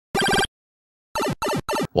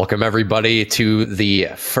Welcome everybody to the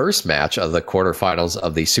first match of the quarterfinals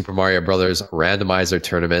of the Super Mario Brothers Randomizer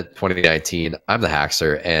Tournament 2019. I'm the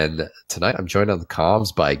Haxer, and tonight I'm joined on the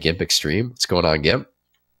comms by Gimp Extreme. What's going on, Gimp?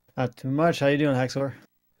 Not too much. How you doing, Haxor?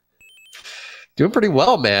 Doing pretty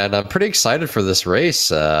well, man. I'm pretty excited for this race.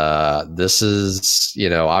 This is,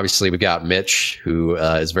 obviously we got Mitch, who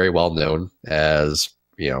is very well known as,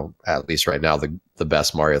 at least right now, the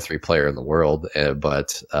best Mario 3 player in the world.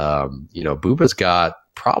 But Booba's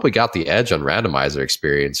probably got the edge on randomizer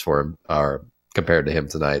experience for him, or compared to him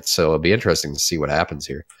tonight. So it'll be interesting to see what happens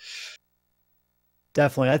here.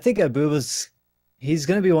 Definitely. I think he's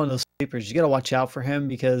going to be one of those sleepers. You got to watch out for him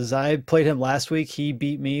because I played him last week. He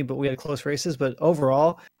beat me, but we had close races. But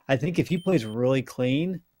overall, I think if he plays really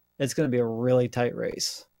clean, it's going to be a really tight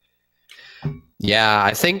race. Yeah,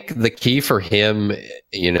 I think the key for him,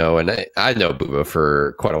 and I know Booba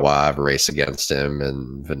for quite a while. I've raced against him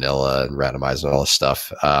and Vanilla and Randomizer and all this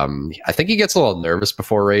stuff. I think he gets a little nervous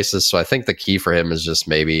before races. So I think the key for him is just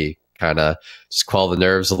maybe kind of just quell the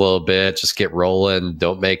nerves a little bit, just get rolling.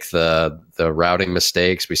 Don't make the routing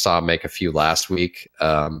mistakes. We saw him make a few last week.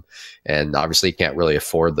 And obviously he can't really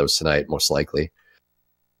afford those tonight, most likely.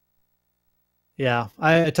 Yeah,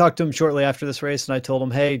 I talked to him shortly after this race and I told him,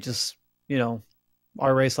 hey, just,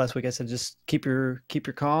 our race last week, I said, just keep your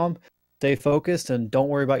calm, stay focused, and don't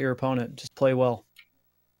worry about your opponent. Just play well.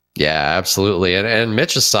 Yeah, absolutely. And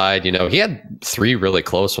Mitch's side, he had 3 really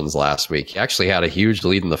close ones last week. He actually had a huge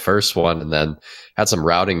lead in the first one and then had some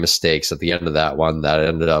routing mistakes at the end of that one that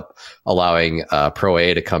ended up allowing Pro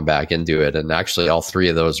A to come back into it. And actually all 3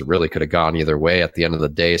 of those really could have gone either way at the end of the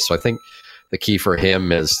day. So I think the key for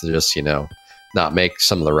him is to just, not make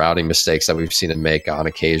some of the routing mistakes that we've seen him make on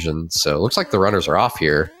occasion. So it looks like the runners are off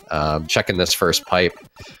here. Checking this first pipe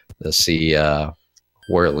to see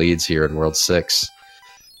where it leads here in World 6.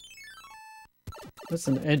 That's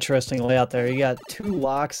an interesting layout there. You got 2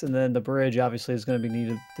 locks, and then the bridge obviously is going to be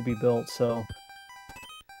needed to be built. So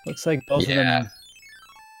looks like both of them.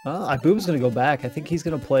 Ibuba's going to go back. I think he's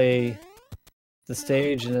going to play the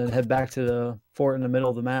stage and then head back to the fort in the middle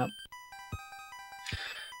of the map.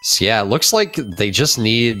 So yeah, it looks like they just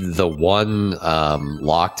need the one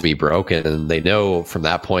lock to be broken, and they know from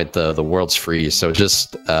that point the world's free. So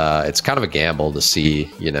just it's kind of a gamble to see,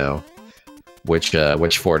 which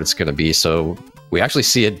fort it's going to be. So we actually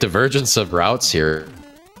see a divergence of routes here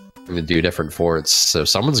to do different forts. So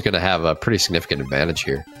someone's going to have a pretty significant advantage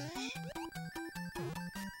here.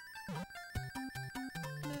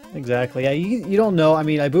 Exactly. Yeah, you don't know. I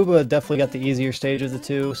mean, Ibuba definitely got the easier stage of the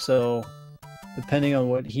 2, so depending on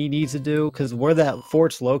what he needs to do, because where that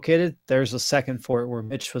fort's located, there's a second fort where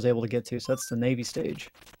Mitch was able to get to, so that's the Navy stage.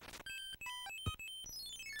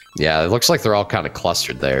 Yeah, it looks like they're all kind of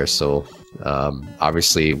clustered there, so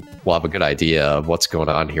obviously we'll have a good idea of what's going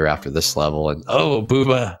on here after this level. And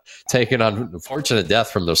Booba taking on Fortunate Death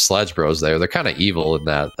from those Sledge Bros there. They're kind of evil in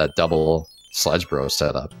that double Sledge Bro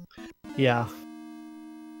setup. Yeah.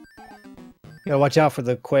 You gotta watch out for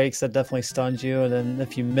the quakes. That definitely stuns you, and then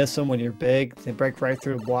if you miss them when you're big, they break right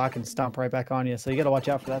through the block and stomp right back on you. So you gotta watch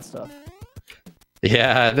out for that stuff.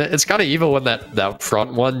 Yeah, it's kind of evil when that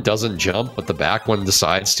front one doesn't jump, but the back one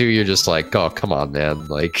decides to. You're just like, oh, come on, man.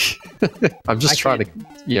 Like, I'm just trying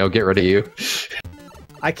to, get rid of you.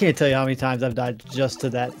 I can't tell you how many times I've died just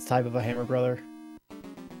to that type of a Hammer Brother.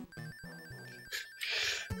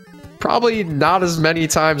 Probably not as many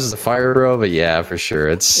times as a Fire Bro, but yeah, for sure.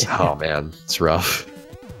 It's, oh man, it's rough.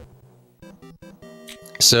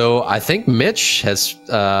 So I think Mitch has,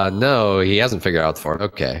 no, he hasn't figured out the fort.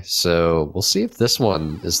 Okay, so we'll see if this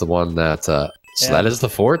one is the one that, so that is the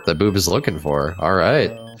fort that Boob is looking for. All right.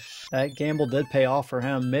 So that gamble did pay off for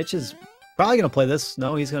him. Mitch is probably going to play this.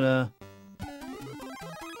 No, he's going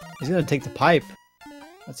to take the pipe.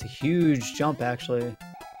 That's a huge jump, actually.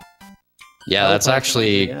 Yeah, that's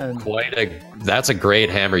actually that's a great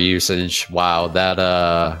hammer usage. Wow,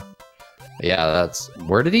 yeah,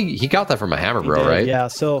 where did he got that from a Hammer Bro, right? Yeah,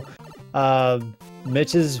 so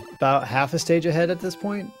Mitch is about half a stage ahead at this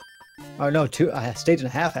point. Oh no, a stage and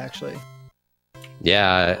a half actually.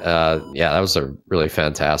 Yeah, that was a really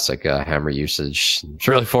fantastic hammer usage. It's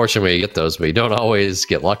really fortunate when you get those, but you don't always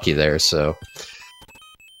get lucky there, so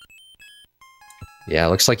yeah,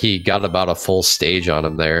 looks like he got about a full stage on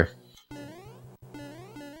him there.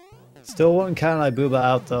 Still wouldn't count Ibuba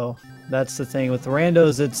out though. That's the thing with the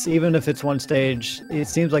randos. It's even if it's one stage, it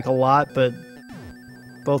seems like a lot, but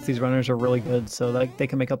both these runners are really good, so they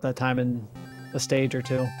can make up that time in a stage or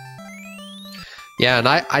 2. Yeah, and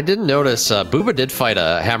I didn't notice Booba did fight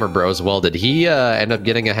a Hammer Bro as well. Did he end up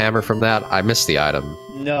getting a hammer from that? I missed the item.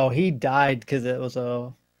 No, he died because it was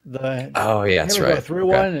a The Oh, yeah, that's hammer right. go through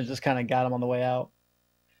one and it just kind of got him on the way out.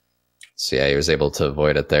 So yeah, he was able to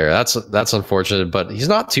avoid it there. That's unfortunate, but he's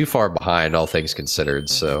not too far behind, all things considered.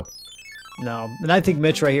 So no, and I think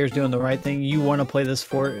Mitch right here is doing the right thing. You want to play this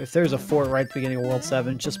fort. If there's a fort right at the beginning of World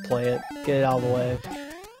 7, just play it. Get it out of the way.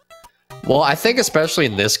 well, I think especially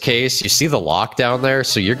in this case, you see the lockdown there,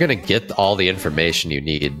 so you're going to get all the information you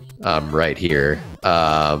need right here.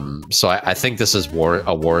 So I think this is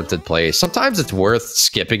a warranted play. Sometimes it's worth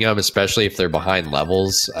skipping them, especially if they're behind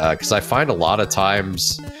levels, because I find a lot of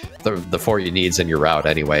times the fort you need is in your route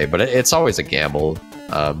anyway, but it's always a gamble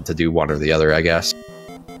to do one or the other, I guess.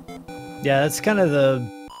 Yeah, that's kind of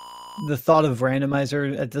the thought of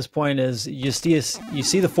randomizer at this point is you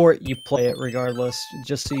see the fort, you play it regardless,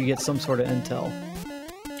 just so you get some sort of intel.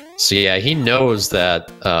 So yeah, he knows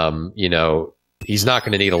that you know, he's not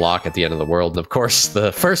going to need a lock at the end of the world, and of course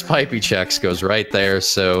the first pipe he checks goes right there,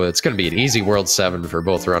 so it's going to be an easy World 7 for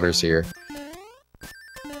both runners here.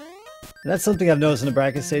 And that's something I've noticed in the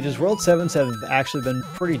bracket stages. World 7s have actually been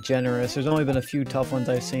pretty generous. There's only been a few tough ones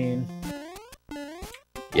I've seen.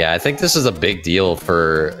 Yeah, I think this is a big deal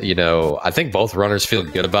for, you know, I think both runners feel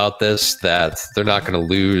good about this, that they're not going to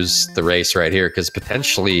lose the race right here, because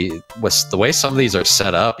potentially with the way some of these are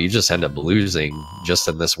set up, you just end up losing just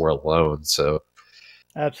in this world alone. So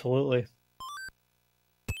absolutely.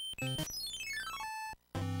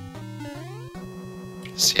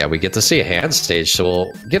 So yeah, we get to see a hand stage, so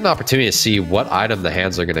we'll get an opportunity to see what item the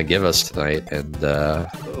hands are going to give us tonight, and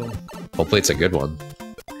hopefully it's a good one.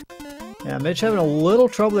 Yeah, Mitch having a little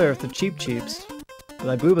trouble there with the cheeps.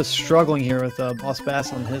 But Ibuba's struggling here with Boss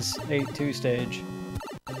Bass on his 8-2 stage.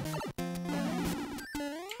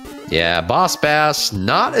 Yeah, Boss Bass,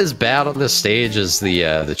 not as bad on this stage as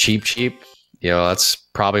the cheap. You know, that's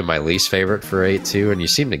probably my least favorite for 8-2, and you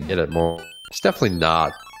seem to get it more. It's definitely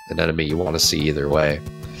not an enemy you want to see either way.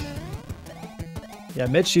 Yeah,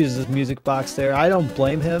 Mitch uses his music box there. I don't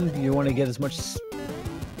blame him. You want to get as much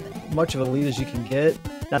of a lead as you can get.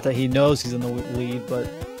 Not that he knows he's in the lead, but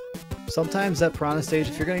sometimes that Piranha stage,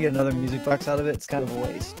 if you're going to get another music box out of it, it's kind of a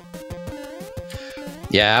waste.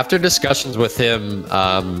 Yeah, after discussions with him,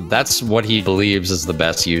 that's what he believes is the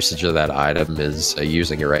best usage of that item, is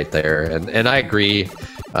using it right there. And I agree. You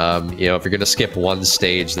know, if you're going to skip one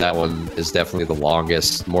stage, that one is definitely the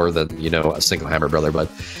longest, more than, you know, a single Hammer Brother. But,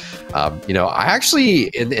 you know, I actually,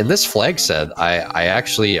 in this flag set, I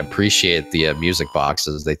actually appreciate the music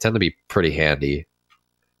boxes. They tend to be pretty handy.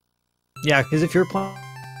 Yeah, because if you're playing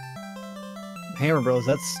Hammer Bros,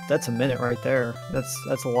 that's a minute right there.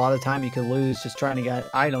 That's a lot of time you could lose just trying to get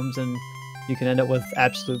items, and you can end up with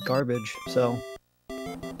absolute garbage. So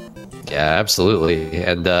yeah, absolutely.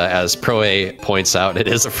 And as Pro A points out, it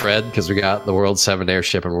is a Fred, because we got the World 7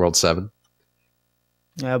 airship and World 7.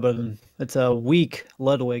 Yeah, but it's a weak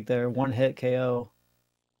Ludwig there, one hit KO.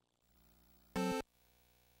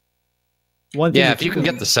 Yeah, if you can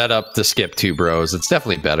get the setup to skip 2 bros, it's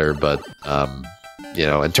definitely better, but you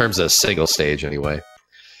know, in terms of single stage anyway.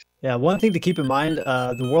 Yeah, one thing to keep in mind,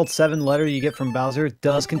 the World 7 letter you get from Bowser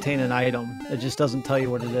does contain an item. It just doesn't tell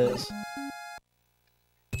you what it is.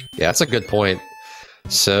 Yeah, that's a good point.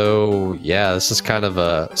 So, yeah, this is kind of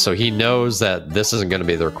a... So he knows that this isn't going to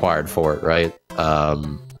be the required fort, right?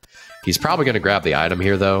 He's probably going to grab the item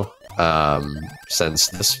here, though, since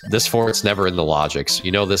this fort's never in the logic. So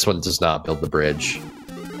you know this one does not build the bridge.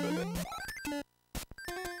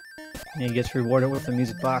 And he gets rewarded with the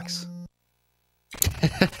music box.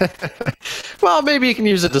 Well, maybe you can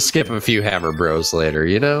use it to skip a few Hammer Bros later,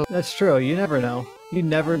 you know? That's true. You never know. You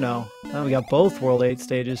never know. Now we got both World 8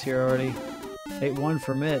 stages here already. 8-1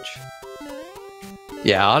 for Mitch.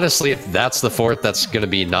 Yeah, honestly, if that's the fort that's going to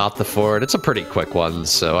be not the fort, it's a pretty quick one,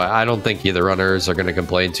 so I don't think either runners are going to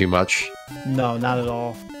complain too much. No, not at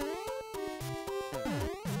all.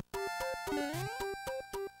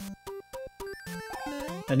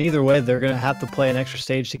 And either way, they're going to have to play an extra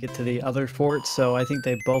stage to get to the other fort, so I think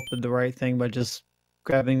they both did the right thing by just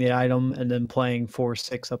grabbing the item and then playing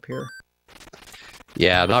 4-6 up here.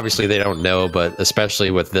 Yeah, and obviously they don't know, but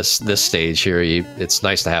especially with this stage here, it's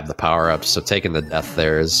nice to have the power-ups, so taking the death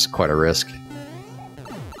there is quite a risk.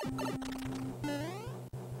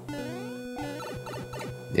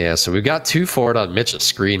 Yeah, so we've got 2 fort on Mitch's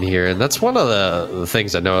screen here, and that's one of the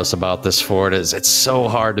things I notice about this fort is it's so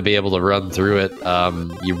hard to be able to run through it.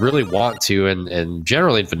 You really want to, and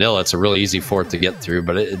generally in vanilla, it's a really easy fort to get through,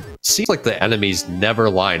 but it seems like the enemies never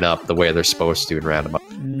line up the way they're supposed to in random.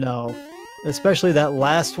 No. Especially that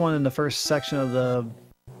last one in the first section of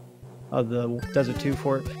the Desert 2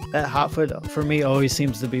 fort. That Hotfoot, for me, always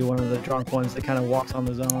seems to be one of the drunk ones that kind of walks on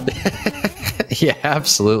his own. Yeah,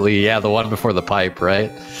 absolutely. Yeah, the one before the pipe,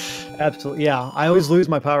 right? Absolutely. Yeah, I always lose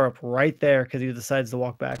my power up right there because he decides to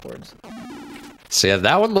walk backwards. So yeah,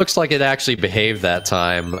 that one looks like it actually behaved that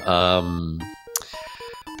time.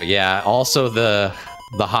 But yeah, also the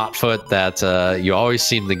hot foot that you always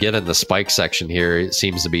seem to get in the spike section here, it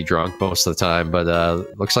seems to be drunk most of the time, but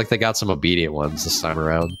looks like they got some obedient ones this time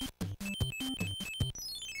around.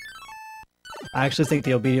 I actually think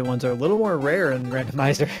the obedient ones are a little more rare in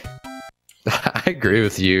Randomizer. I agree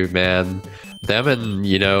with you, man. Them and,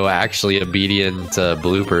 you know, actually obedient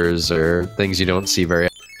bloopers are things you don't see very.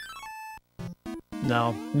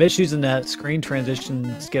 No, Mitch using that screen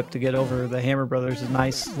transition skip to get over the Hammer Brothers is a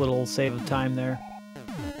nice little save of time there.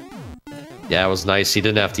 Yeah, it was nice. He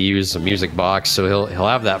didn't have to use a music box, so he'll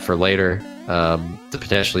have that for later to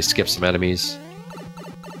potentially skip some enemies.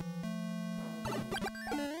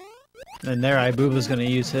 And there, Ibuba's going to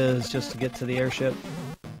use his just to get to the airship.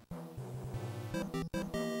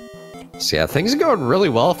 So yeah, things are going really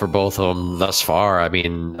well for both of them thus far. I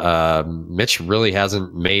mean, Mitch really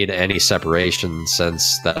hasn't made any separation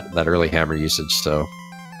since that early hammer usage, so...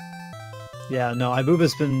 Yeah, no,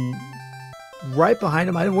 Ibuba's been right behind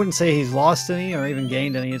him. I wouldn't say he's lost any or even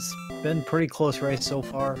gained any. It's been pretty close race so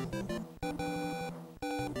far.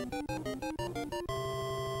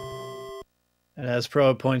 And as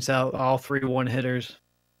Pro points out, all 3 one-hitters.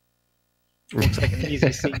 Looks like an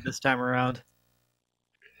easy seat this time around.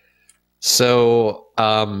 So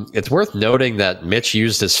it's worth noting that Mitch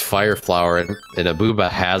used his Fire Flower and Abuba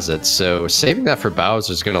has it, so saving that for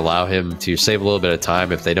Bowser is going to allow him to save a little bit of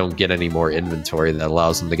time if they don't get any more inventory that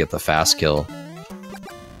allows them to get the fast kill.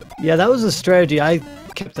 Yeah, that was a strategy I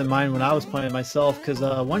kept in mind when I was playing myself, because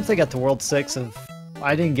once I got to World 6, if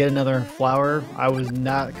I didn't get another flower, I was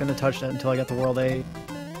not going to touch that until I got to World 8.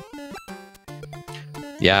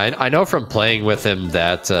 Yeah, I know from playing with him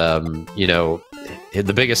that, you know,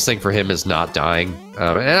 the biggest thing for him is not dying.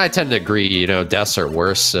 And I tend to agree, you know, deaths are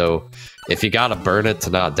worse, so if you gotta burn it to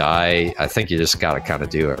not die, I think you just gotta kind of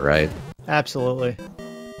do it, right? Absolutely.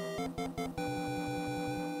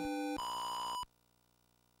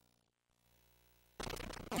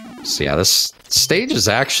 So yeah, this stage is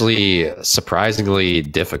actually surprisingly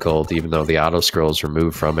difficult, even though the auto scroll is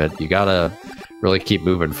removed from it. You gotta really keep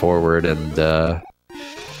moving forward, and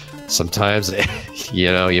sometimes, you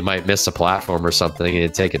know, you might miss a platform or something and you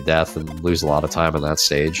take a death and lose a lot of time on that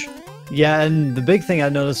stage. Yeah, and the big thing I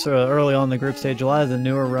noticed early on in the group stage, a lot of the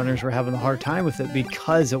newer runners were having a hard time with it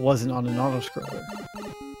because it wasn't on an auto-scroller.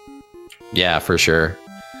 Yeah, for sure.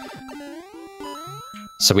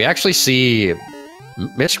 So we actually see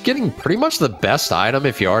Mitch getting pretty much the best item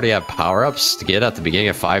if you already have power-ups to get at the beginning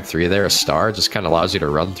of 5-3 there. A star just kind of allows you to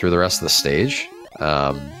run through the rest of the stage.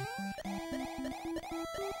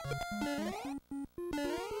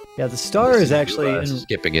 Yeah, the star is actually...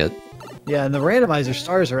 skipping it. Yeah, and the randomizer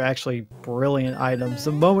stars are actually brilliant items.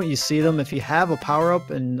 The moment you see them, if you have a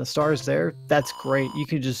power-up and the star's there, that's great. You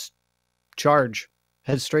can just charge.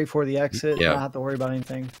 Head straight for the exit, not have to worry about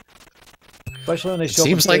anything. Especially when they show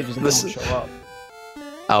up on stages and don't show up.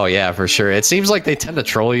 Oh yeah, for sure. It seems like they tend to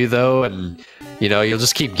troll you though, and you know, you'll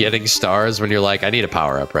just keep getting stars when you're like, I need a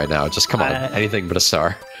power-up right now. Just come on, anything but a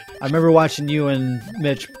star. I remember watching you and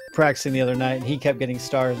Mitch practicing the other night, and he kept getting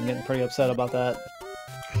stars and getting pretty upset about that.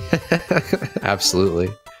 Absolutely.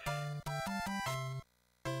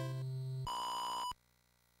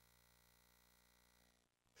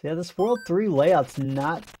 So yeah, this World 3 layout's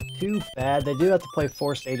not too bad. They do have to play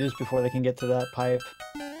 4 stages before they can get to that pipe.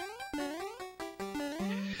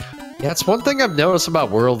 Yeah, it's one thing I've noticed about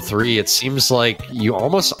World 3. It seems like you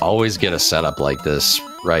almost always get a setup like this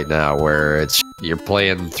right now, where you're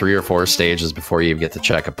playing 3 or 4 stages before you even get to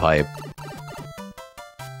check a pipe.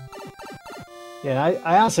 Yeah,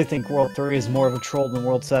 I honestly think World 3 is more of a troll than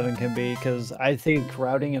World 7 can be, because I think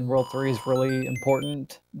routing in World 3 is really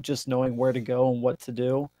important, just knowing where to go and what to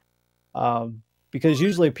do. Because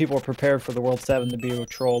usually people are prepared for the World 7 to be a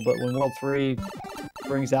troll, but when World 3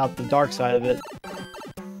 brings out the dark side of it,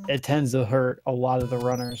 it tends to hurt a lot of the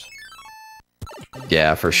runners.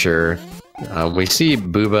 Yeah, for sure. We see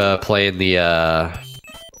Booba playing the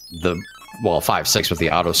 5-6 with the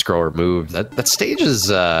auto scroll removed. That stage is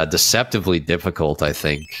deceptively difficult, I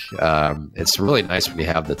think. It's really nice when you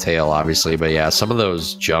have the tail, obviously, but yeah, some of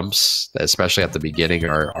those jumps, especially at the beginning,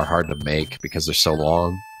 are hard to make because they're so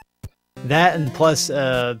long. That, and plus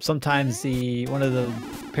sometimes one of the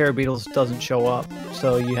parabeetles doesn't show up,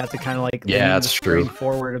 so you have to kind of like lean the screen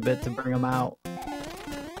forward a bit to bring them out.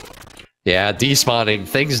 Yeah, despawning,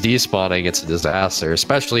 it's a disaster,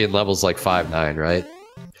 especially in levels like 5-9, right?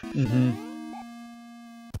 Mm-hmm.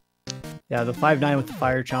 Yeah, the 5-9 with the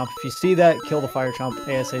fire chomp. If you see that, kill the fire chomp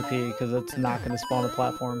ASAP because it's not going to spawn a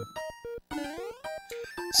platform.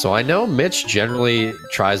 So I know Mitch generally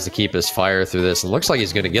tries to keep his fire through this, and looks like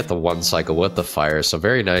he's going to get the 1 cycle with the fire, so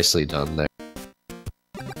very nicely done there.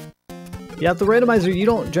 Yeah, the randomizer, you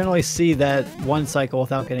don't generally see that 1 cycle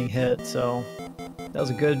without getting hit, so that was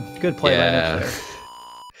a good play by Mitch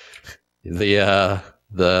there.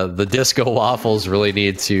 The disco waffles really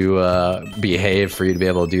need to behave for you to be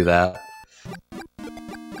able to do that.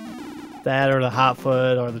 That or the hot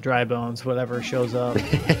foot or the dry bones, whatever shows up.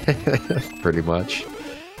 Pretty much.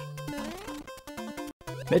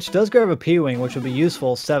 Mitch does grab a P-Wing, which would be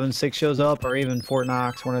useful. 7-6 shows up, or even Fort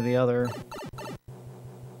Knox, one or the other.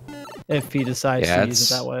 If he decides to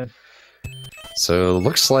use it that way. So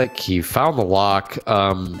looks like he found the lock.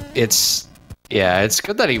 It's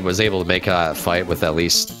good that he was able to make a fight with at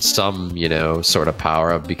least some, sort of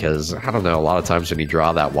power up, because I don't know, a lot of times when you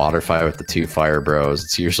draw that water fight with the 2 fire bros,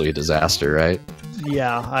 it's usually a disaster, right?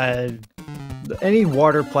 Yeah, any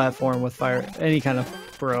water platform with fire, any kind of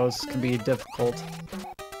bros can be difficult.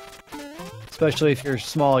 Especially if you're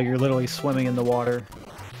small, you're literally swimming in the water.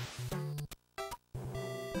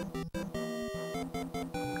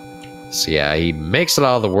 So yeah, he makes it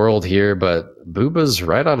out of the world here, but Booba's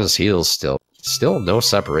right on his heels still. Still no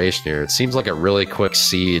separation here. It seems like a really quick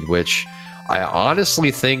seed, which I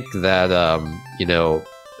honestly think that,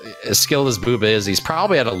 as skilled as Booba is, he's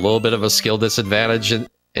probably at a little bit of a skill disadvantage in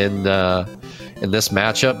this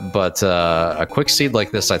matchup, but a quick seed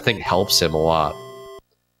like this, I think, helps him a lot.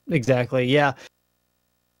 Exactly, yeah.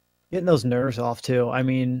 Getting those nerves off, too. I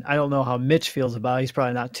mean, I don't know how Mitch feels about it. He's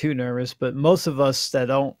probably not too nervous, but most of us that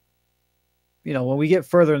don't, when we get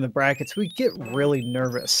further in the brackets, we get really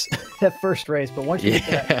nervous at first race, but once we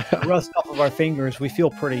get that rust off of our fingers, we feel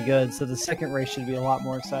pretty good, so the second race should be a lot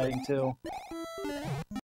more exciting, too.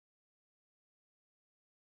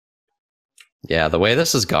 Yeah, the way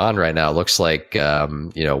this has gone right now, looks like,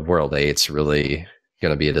 World 8's really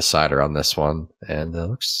going to be a decider on this one. And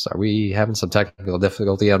are we having some technical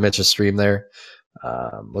difficulty on Mitch's stream there?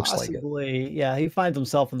 Looks Possibly, like it. Yeah, he finds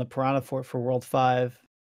himself in the Piranha Fort for World 5.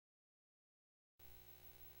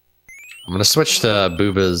 I'm going to switch to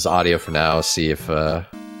Booba's audio for now, see if we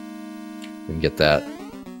can get that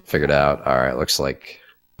figured out. All right, looks like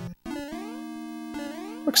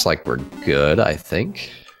we're good, I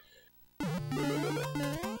think.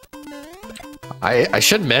 I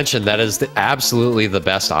should mention that is absolutely the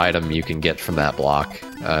best item you can get from that block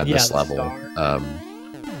in this level.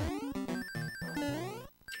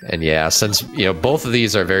 And yeah, since both of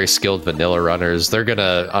these are very skilled vanilla runners, they're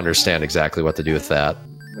gonna understand exactly what to do with that.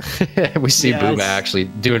 We see Booba actually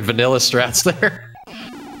doing vanilla strats there.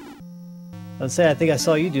 Let's say I think I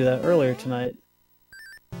saw you do that earlier tonight.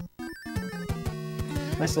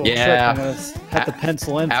 Nice little trick. I'm gonna have to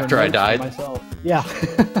pencil in after I died. Myself. Yeah.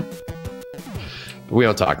 We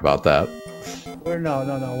don't talk about that.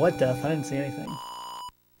 No. What death? I didn't see anything.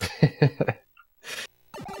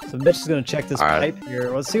 So Mitch is going to check this pipe here.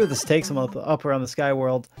 Let's see what this takes him up around the Sky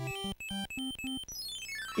World.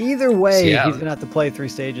 Either way, he's going to have to play 3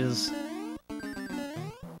 stages.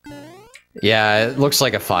 Yeah, it looks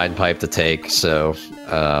like a fine pipe to take. So,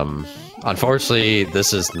 unfortunately,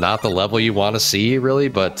 this is not the level you want to see, really.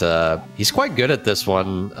 But he's quite good at this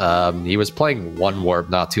one. He was playing 1 warp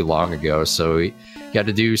not too long ago, so he had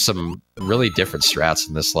to do some really different strats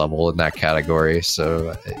in this level in that category.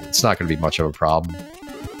 So it's not going to be much of a problem.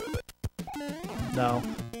 No.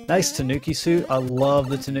 Nice Tanuki suit. I love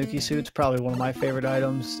the Tanuki suit. It's probably one of my favorite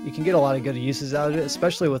items. You can get a lot of good uses out of it,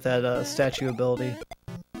 especially with that statue ability.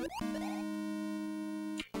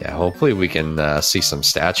 Yeah, hopefully we can see some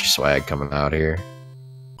statue swag coming out here.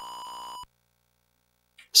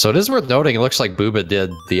 So it is worth noting, it looks like Booba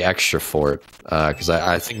did the extra fort, because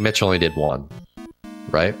I think Mitch only did 1,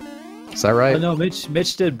 right? Is that right? Oh, no,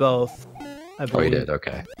 Mitch did both, I believe. Oh, he did,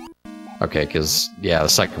 okay. Okay, because, yeah, the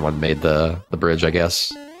second one made the bridge, I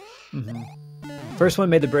guess. Mm-hmm. First one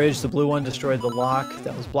made the bridge, the blue one destroyed the lock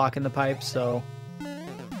that was blocking the pipe, so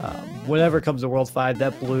whenever it comes to World 5,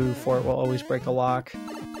 that blue fort will always break a lock.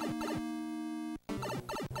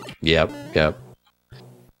 Yep.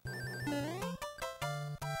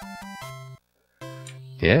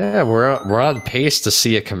 Yeah, we're on pace to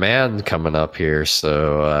see a command coming up here,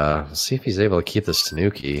 so let's see if he's able to keep this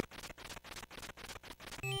Tanuki.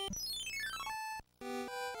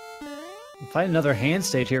 Fight another hand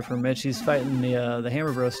stage here for Mitch. He's fighting the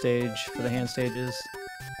Hammer Bro stage for the hand stages.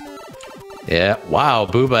 Yeah, wow,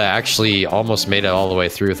 Booba actually almost made it all the way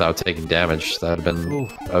through without taking damage. That would have been... Ooh.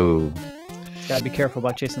 Oh. Gotta be careful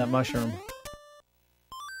about chasing that mushroom.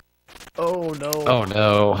 Oh, no. Oh,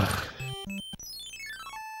 no.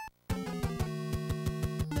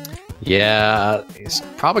 Yeah, he's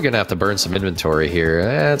probably going to have to burn some inventory here.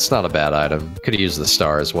 It's not a bad item. Could have used the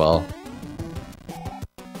star as well.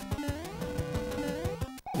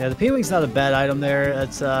 Yeah, the P-Wing's not a bad item there.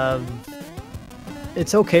 It's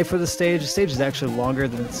okay for the stage. The stage is actually longer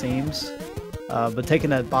than it seems. But taking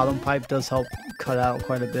that bottom pipe does help cut out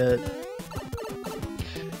quite a bit.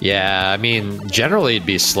 Yeah, I mean, generally it'd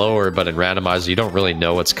be slower, but in randomizer you don't really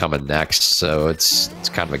know what's coming next, so it's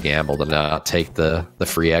kind of a gamble to not take the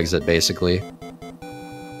free exit, basically.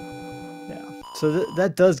 Yeah, so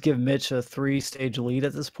that does give Mitch a 3-stage lead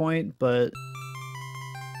at this point, but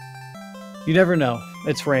you never know.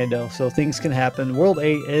 It's rando, so things can happen. World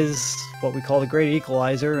 8 is what we call the great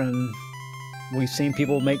equalizer, and we've seen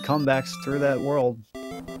people make comebacks through that world.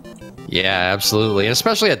 Yeah, absolutely. And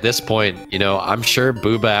especially at this point, you know, I'm sure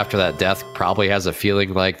Booba after that death probably has a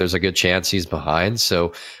feeling like there's a good chance he's behind.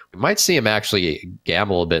 So we might see him actually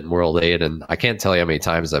gamble a bit in World 8. And I can't tell you how many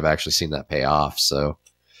times I've actually seen that pay off. So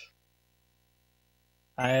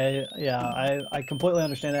I completely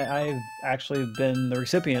understand that. I've actually been the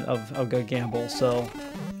recipient of a good gamble, so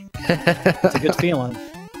it's a good feeling.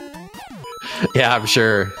 Yeah, I'm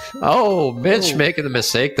sure. Oh, Mitch making a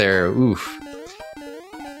mistake there. Oof.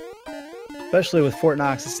 Especially with Fort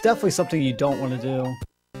Knox, it's definitely something you don't want to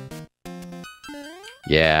do.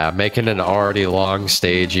 Yeah, making an already long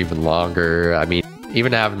stage even longer. I mean,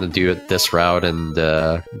 even having to do it this route and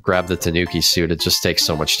grab the Tanuki suit, it just takes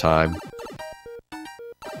so much time.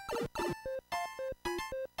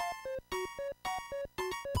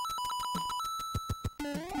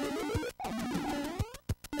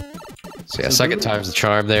 So yeah, second time's the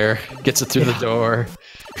charm there. Gets it through the door.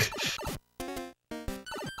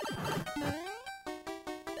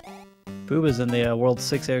 Booba's in the World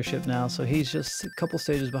 6 airship now, so he's just a couple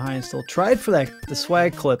stages behind still. Tried for the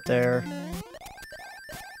swag clip there.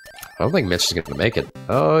 I don't think Mitch is going to make it.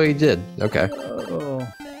 Oh, he did. Okay. Oh,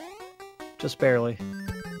 just barely.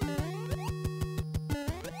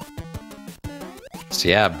 So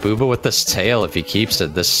yeah, Booba with this tail, if he keeps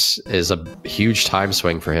it, this is a huge time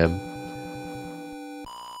swing for him.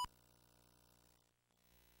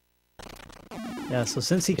 Yeah, so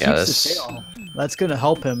since he keeps his tail, that's going to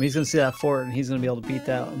help him. He's going to see that fort, and he's going to be able to beat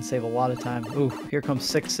that and save a lot of time. Ooh, here comes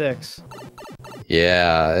 6-6.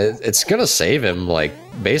 Yeah, it's going to save him, like,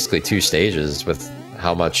 basically 2 stages with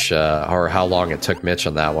how much, or how long it took Mitch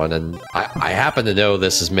on that one. And I happen to know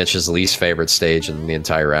this is Mitch's least favorite stage in the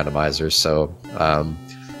entire randomizer, so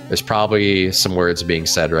there's probably some words being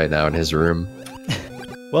said right now in his room.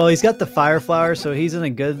 Well, he's got the fire flower, so he's in a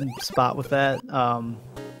good spot with that.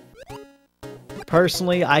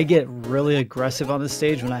 Personally, I get really aggressive on this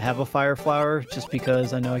stage when I have a fire flower, just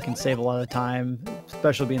because I know I can save a lot of time,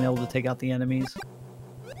 especially being able to take out the enemies.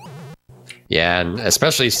 Yeah, and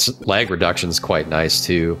especially lag reduction is quite nice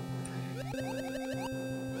too.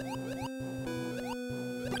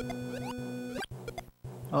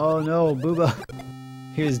 Oh no, Booba.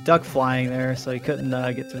 He was duck flying there, so he couldn't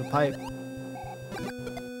get through the pipe.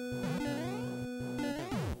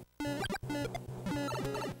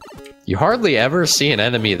 You hardly ever see an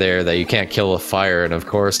enemy there that you can't kill with fire, and of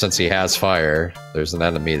course, since he has fire, there's an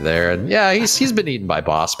enemy there. And yeah, he's been eaten by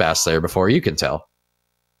boss bass there before, you can tell.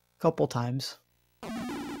 Couple times.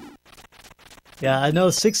 Yeah, I know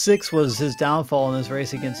 6-6 was his downfall in this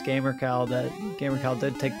race against GamerCow. That GamerCow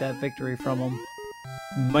did take that victory from him,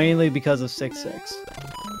 mainly because of 6-6.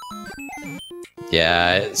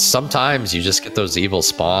 Yeah, sometimes you just get those evil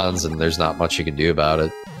spawns, and there's not much you can do about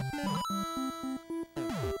it.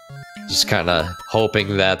 Just kind of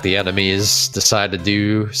hoping that the enemies decide to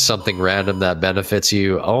do something random that benefits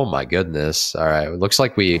you. Oh my goodness. All right, it looks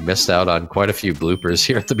like we missed out on quite a few bloopers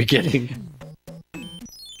here at the beginning.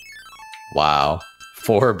 Wow.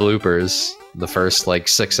 4 bloopers. The first, like,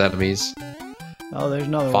 6 enemies. Oh, there's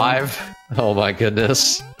another 5. one. Oh my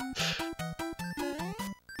goodness.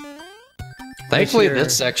 Thankfully,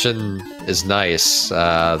 this section is nice.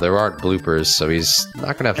 There aren't bloopers, so he's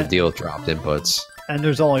not going to have to deal with dropped inputs. And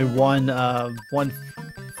there's only one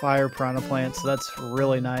fire piranha plant, so that's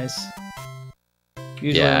really nice.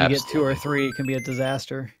 Usually when you get 2 or 3, it can be a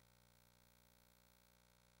disaster.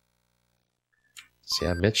 So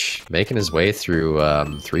yeah, Mitch making his way through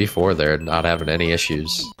 3-4 there, not having any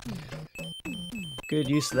issues. Good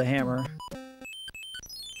use of the hammer.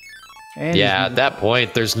 And yeah, at that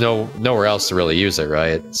point, there's nowhere else to really use it,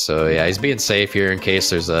 right? So yeah, he's being safe here in case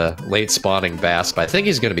there's a late spawning bass, but I think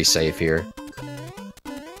he's going to be safe here.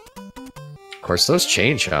 Of course, those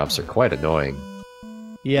chain chomps are quite annoying.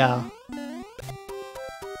 Yeah.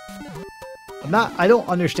 I don't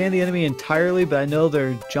understand the enemy entirely, but I know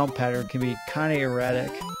their jump pattern can be kind of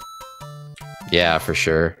erratic. Yeah, for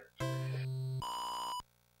sure.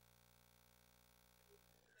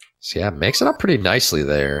 So yeah, makes it up pretty nicely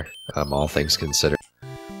there, all things considered.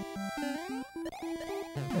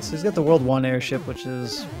 So he's got the World 1 airship, which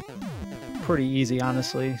is pretty easy,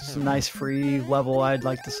 honestly. It's a nice free level, I'd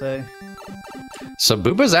like to say. So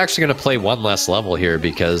Booba's actually going to play one less level here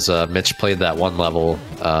because Mitch played that one level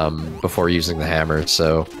before using the hammer.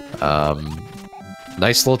 So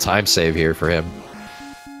nice little time save here for him.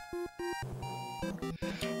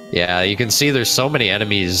 Yeah, you can see there's so many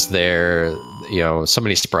enemies there, you know, so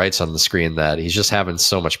many sprites on the screen that he's just having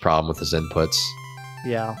so much problem with his inputs.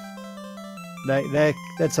 Yeah.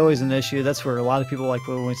 That's always an issue. That's where a lot of people, like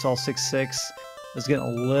when we saw 6-6, it was getting a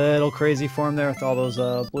little crazy for him there with all those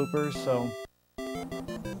bloopers. So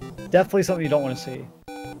definitely something you don't want to see.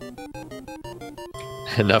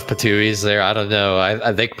 Enough Patuis there. I don't know.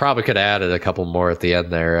 I think probably could have added a couple more at the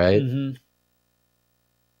end there, right? Mm-hmm.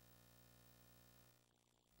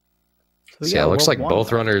 So yeah, it looks like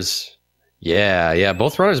both runners. Yeah,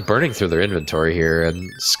 both runners burning through their inventory here, and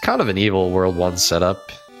it's kind of an evil World 1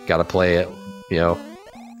 setup. Got to play it, you know,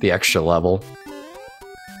 the extra level.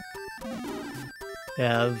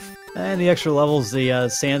 Yeah, and the extra level's the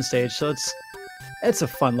sand stage, so it's a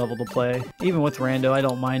fun level to play. Even with Rando, I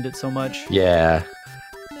don't mind it so much. Yeah.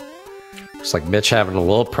 Looks like Mitch having a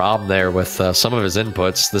little problem there with some of his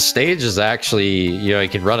inputs. The stage is actually, you know, you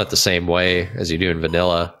can run it the same way as you do in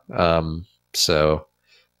vanilla. So,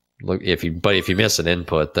 look, if you miss an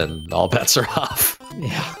input, then all bets are off.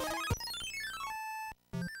 Yeah.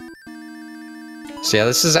 So yeah,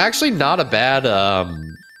 this is actually not a bad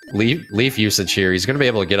leaf usage here. He's going to be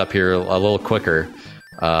able to get up here a little quicker,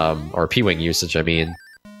 or P-wing usage, I mean.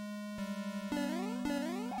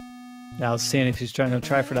 Now I was seeing if he's trying to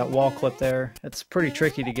try for that wall clip there. It's pretty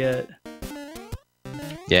tricky to get.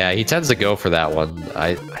 Yeah, he tends to go for that one.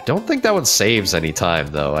 I don't think that one saves any time,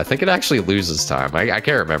 though. I think it actually loses time. I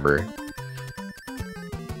can't remember.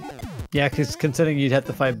 Yeah, because considering you'd have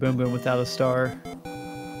to fight Boom Boom without a star.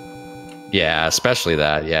 Yeah, especially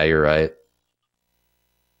that. Yeah, you're right.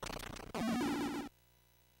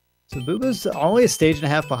 So Booba's only a stage and a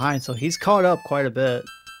half behind, so he's caught up quite a bit.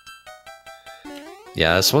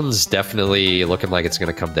 Yeah, this one's definitely looking like it's going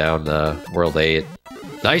to come down to World 8.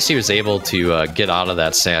 Nice he was able to get out of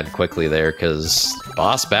that sand quickly there, because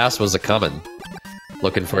Boss Bass was a-coming,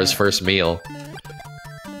 looking for his first meal.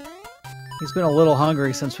 He's been a little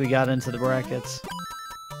hungry since we got into the brackets.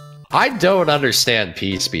 I don't understand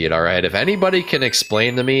P-Speed, alright? If anybody can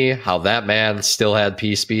explain to me how that man still had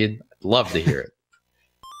P-Speed, I'd love to hear it.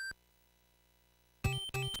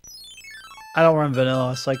 I don't run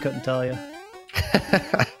vanilla, so I couldn't tell you.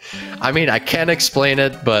 I mean, I can explain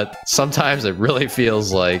it, but sometimes it really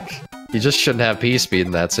feels like you just shouldn't have P-Speed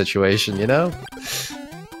in that situation, you know?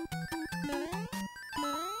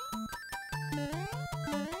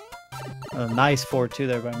 A nice 4-2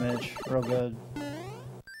 there by Mitch. Real good.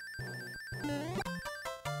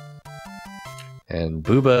 And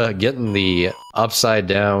Booba getting the upside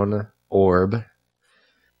down orb.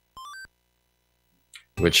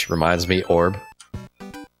 Which reminds me, orb.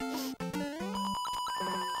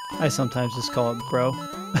 I sometimes just call it bro.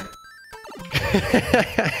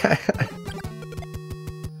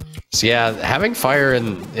 So yeah, having fire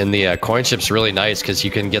in the coin chip's really nice because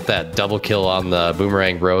you can get that double kill on the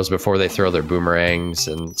boomerang bros before they throw their boomerangs,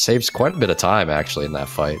 and saves quite a bit of time actually in that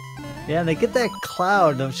fight. Yeah, and they get that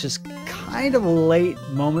cloud, which is kind of a late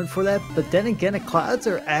moment for that, but then again, the clouds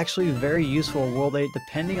are actually very useful in World 8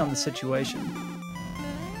 depending on the situation.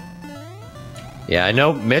 Yeah, I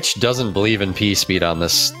know Mitch doesn't believe in P-Speed on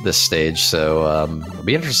this stage, so I'll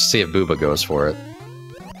be interested to see if Booba goes for it.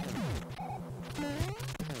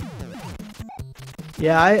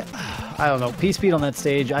 Yeah, I don't know. P-Speed on that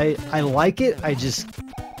stage, I like it, I just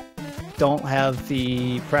don't have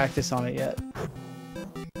the practice on it yet.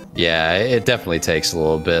 Yeah, it definitely takes a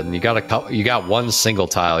little bit, and you got one single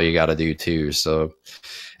tile you got to do too. So,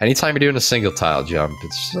 anytime you're doing a single tile jump,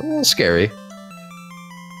 it's a little scary.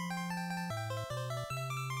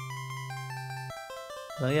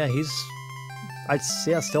 Well, yeah,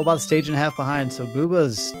 still about a stage and a half behind. So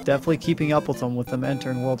Booba's definitely keeping up with them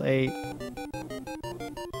entering World 8.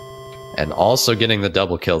 And also getting the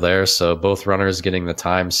double kill there, so both runners getting the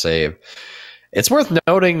time save. It's worth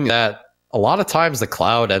noting that a lot of times the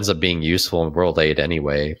cloud ends up being useful in World 8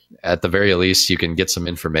 anyway. At the very least, you can get some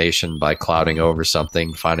information by clouding over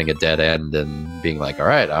something, finding a dead end, and being like, all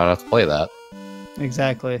right, I don't have to play that.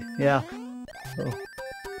 Exactly, yeah. So,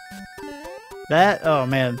 oh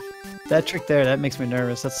man, that trick there, that makes me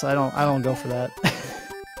nervous. I don't go for that.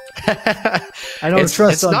 I don't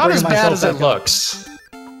trust. It's not as bad as it looks.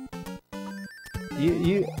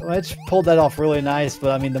 You Mitch pulled that off really nice,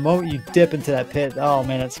 but I mean, the moment you dip into that pit, oh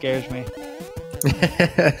man, it scares me.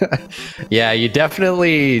 Yeah, you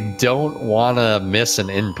definitely don't want to miss an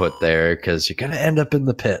input there because you're going to end up in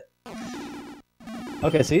the pit.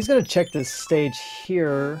 Okay, so he's going to check this stage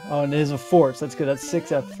here. Oh, and it is a fort, so that's good. That's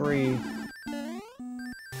 6F3.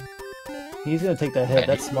 He's going to take that hit.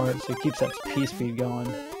 That's smart, so he keeps that P speed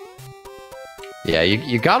going. Yeah,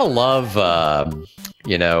 you got to love,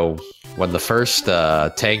 you know, when the first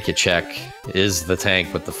tank you check is the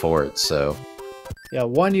tank with the fort, so... Yeah,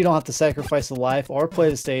 one, you don't have to sacrifice a life or play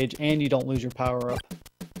the stage, and you don't lose your power-up.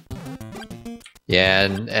 Yeah,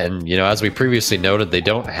 and you know, as we previously noted, they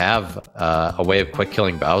don't have a way of quick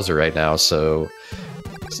killing Bowser right now, so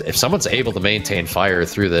if someone's able to maintain fire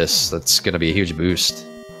through this, that's going to be a huge boost.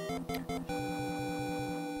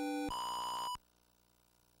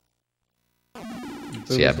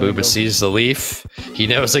 So yeah, Booba sees the leaf. He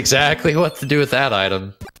knows exactly what to do with that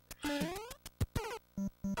item.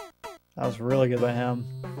 That was really good by him.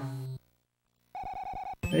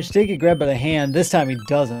 Mitch did get grabbed by the hand. This time he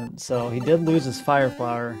doesn't, so he did lose his Fire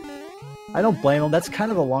Flower. I don't blame him. That's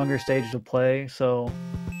kind of a longer stage to play, so...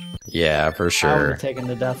 Yeah, for sure. I would have taken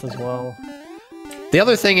the death as well. The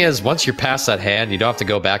other thing is, once you're past that hand, you don't have to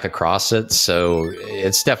go back across it, so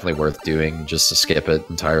it's definitely worth doing just to skip it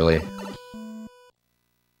entirely.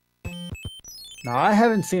 Now, I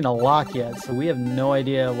haven't seen a lock yet, so we have no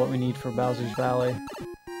idea what we need for Bowser's Valley.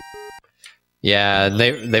 Yeah, and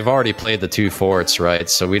they've already played the two forts, right?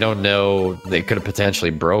 So we don't know. They could have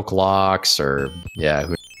potentially broke locks, or yeah.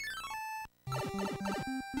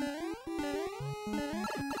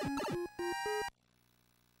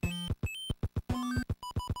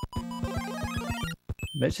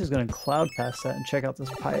 Mitch is going to cloud past that and check out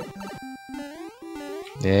this pipe.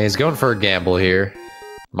 Yeah, he's going for a gamble here.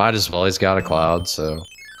 Might as well. He's got a cloud, so.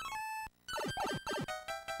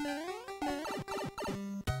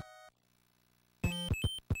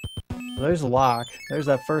 There's a lock. There's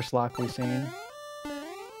that first lock we've seen.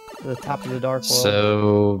 To the top of the Dark World.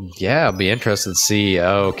 So, yeah, I'll be interested to see.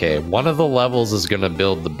 Oh, okay, one of the levels is going to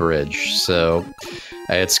build the bridge. So,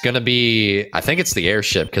 it's going to be... I think it's the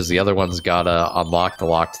airship, because the other one's got to unlock the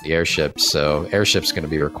lock to the airship. So, airship's going to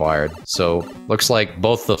be required. So, looks like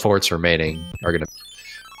both the forts remaining are going to...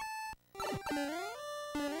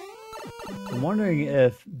 I'm wondering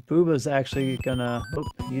if Booba's actually going to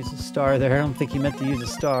use a star there. I don't think he meant to use a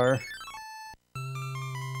star.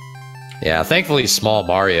 Yeah, thankfully he's small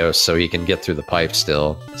Mario, so he can get through the pipe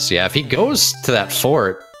still. So yeah, if he goes to that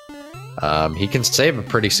fort, he can save a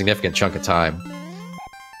pretty significant chunk of time.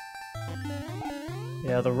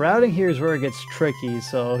 Yeah, the routing here is where it gets tricky,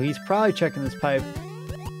 so he's probably checking this pipe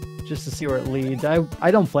just to see where it leads.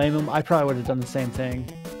 I don't blame him. I probably would have done the same thing.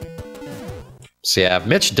 So yeah, if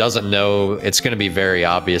Mitch doesn't know, it's going to be very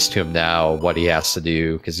obvious to him now what he has to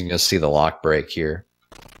do, because you're going to see the lock break here.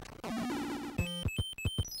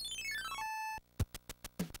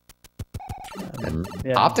 And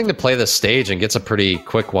yeah. Opting to play the stage and gets a pretty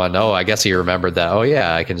quick one. Oh, I guess he remembered that. Oh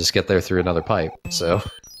yeah, I can just get there through another pipe. So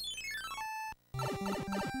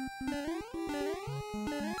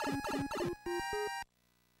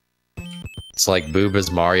it's like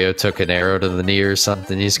Booba's Mario took an arrow to the knee or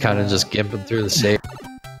something. He's kind of just gimping through the stage.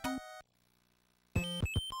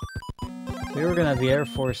 We were gonna have the Air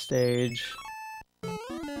Force stage,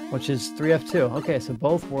 which is 3F2. Okay, so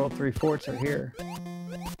both World 3 forts are here.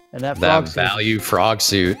 And that value frog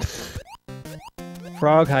suit.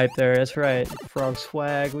 Frog hype there, that's right. Frog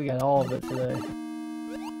swag, we got all of it today.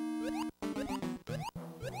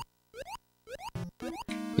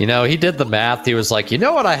 You know, he did the math. He was like, you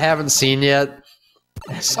know what I haven't seen yet?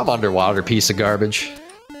 Some underwater piece of garbage.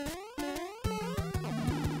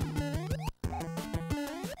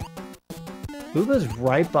 Booba's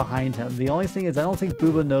right behind him. The only thing is, I don't think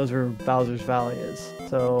Booba knows where Bowser's Valley is.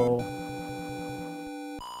 So...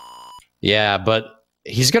 yeah, but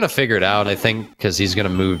he's going to figure it out, I think, because he's going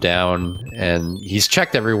to move down, and he's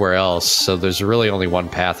checked everywhere else, so there's really only one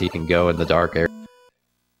path he can go in the dark area.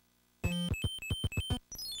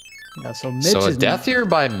 Yeah, so a death here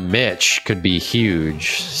by Mitch could be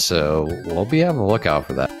huge, so we'll be on the lookout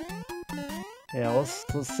for that. Yeah, let's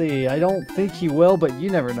see. I don't think he will, but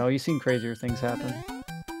you never know. You've seen crazier things happen.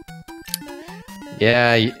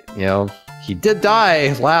 Yeah, you know... he did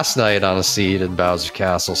die last night on a seed in Bowser's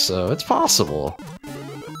Castle, so it's possible.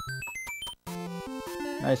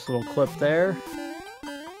 Nice little clip there.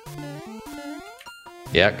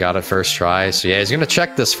 Yeah, got it first try. So yeah, he's going to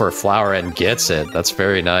check this for a flower and gets it. That's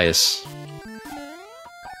very nice.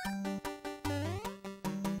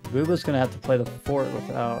 Booba's going to have to play the fort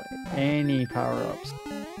without any power-ups.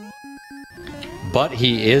 but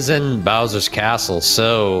he is in Bowser's Castle,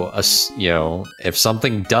 so, you know, if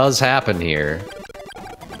something does happen here...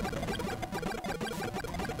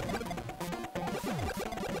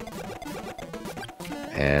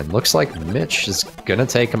 And looks like Mitch is gonna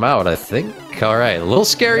take him out, I think. Alright, a little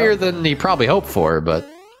scarier than he probably hoped for, but...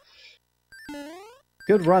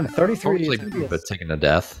 Good run, 33. But taking a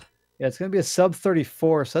death. Yeah, it's gonna be a sub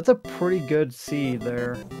 34, so that's a pretty good seed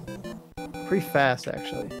there. Pretty fast,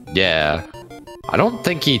 actually. Yeah. I don't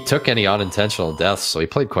think he took any unintentional deaths, so he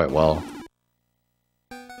played quite well.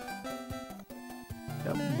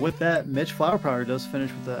 With that, Mitchflowerpower does finish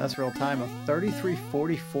with the SRL time of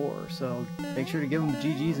 33:44. So make sure to give him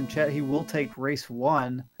GGs in chat. He will take race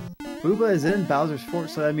 1. Booba is in Bowser's Fort,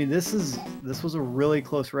 so I mean this was a really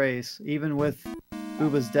close race. Even with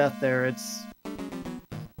Booba's death there, it's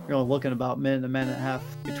looking about a minute and a half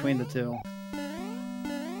between the two.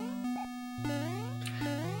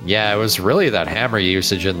 Yeah, it was really that hammer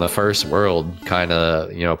usage in the first world kind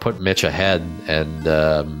of, put Mitch ahead,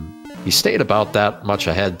 and he stayed about that much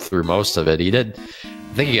ahead through most of it. I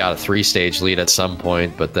think he got a 3-stage lead at some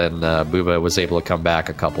point, but then Booba was able to come back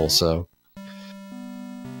a couple, so...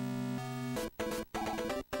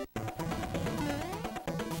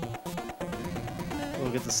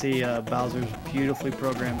 We'll get to see Bowser's beautifully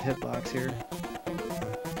programmed hitbox here.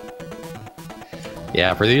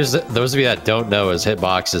 Yeah, for those of you that don't know, his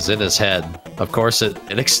hitbox is in his head. Of course, it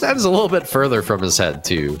extends a little bit further from his head,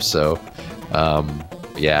 too, so...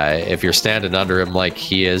 yeah, if you're standing under him like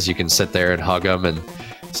he is, you can sit there and hug him and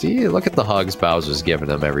see, look at the hugs Bowser's giving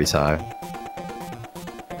him every time.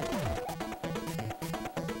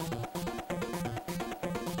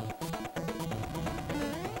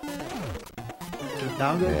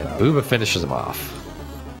 And Booba finishes him off.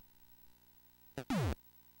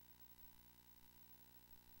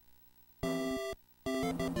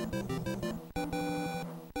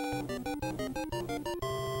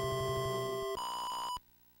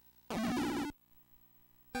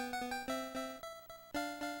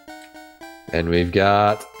 And we've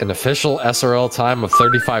got an official SRL time of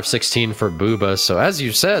 35:16 for Booba. So as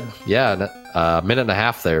you said, yeah, a minute and a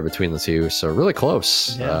half there between the two. So really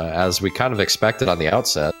close, as we kind of expected on the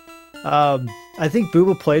outset. I think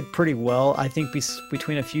Booba played pretty well. I think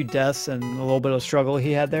between a few deaths and a little bit of struggle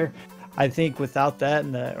he had there, I think without that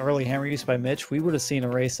and the early hammer use by Mitch, we would have seen a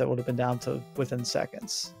race that would have been down to within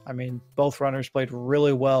seconds. I mean, both runners played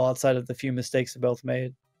really well outside of the few mistakes they both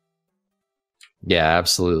made. Yeah,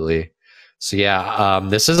 absolutely. So yeah,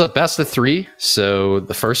 this is a best of 3, so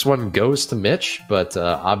the first one goes to Mitch, but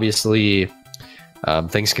obviously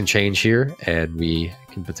things can change here, and we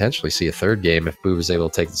can potentially see a third game if Boo is able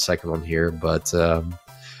to take the second one here, but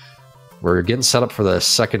we're getting set up for the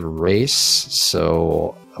second race,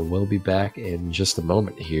 so we'll be back in just a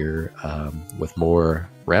moment here with more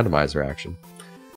randomizer action.